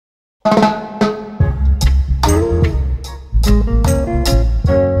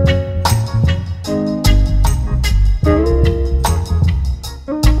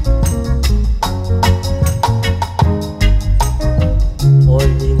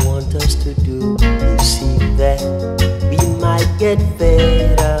want us to do. You see that we might get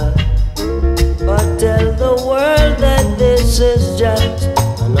fed up, but tell the world that this is just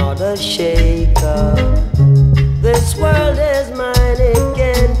another shake-up. This world is mine, it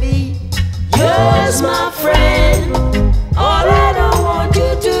can be yours, my friend. All I don't want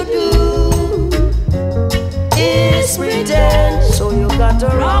you to do is pretend. So you got to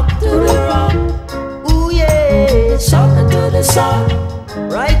rock to the rock, ooh yeah, sock to the sock.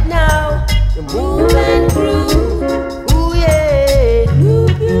 Right now, you move and groove, ooh yeah,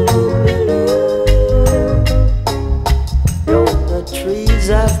 loopy, loopy, loop. Don't the trees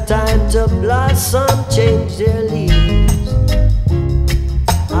have time to blossom, change their leaves?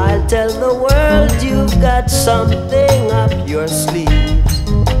 I'll tell the world you've got something up your sleeves.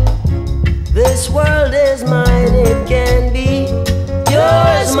 This world is mine, it can be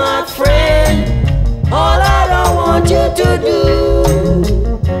yours, my friend. All I don't want you to do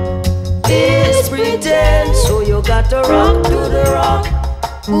is pretend. So you got to rock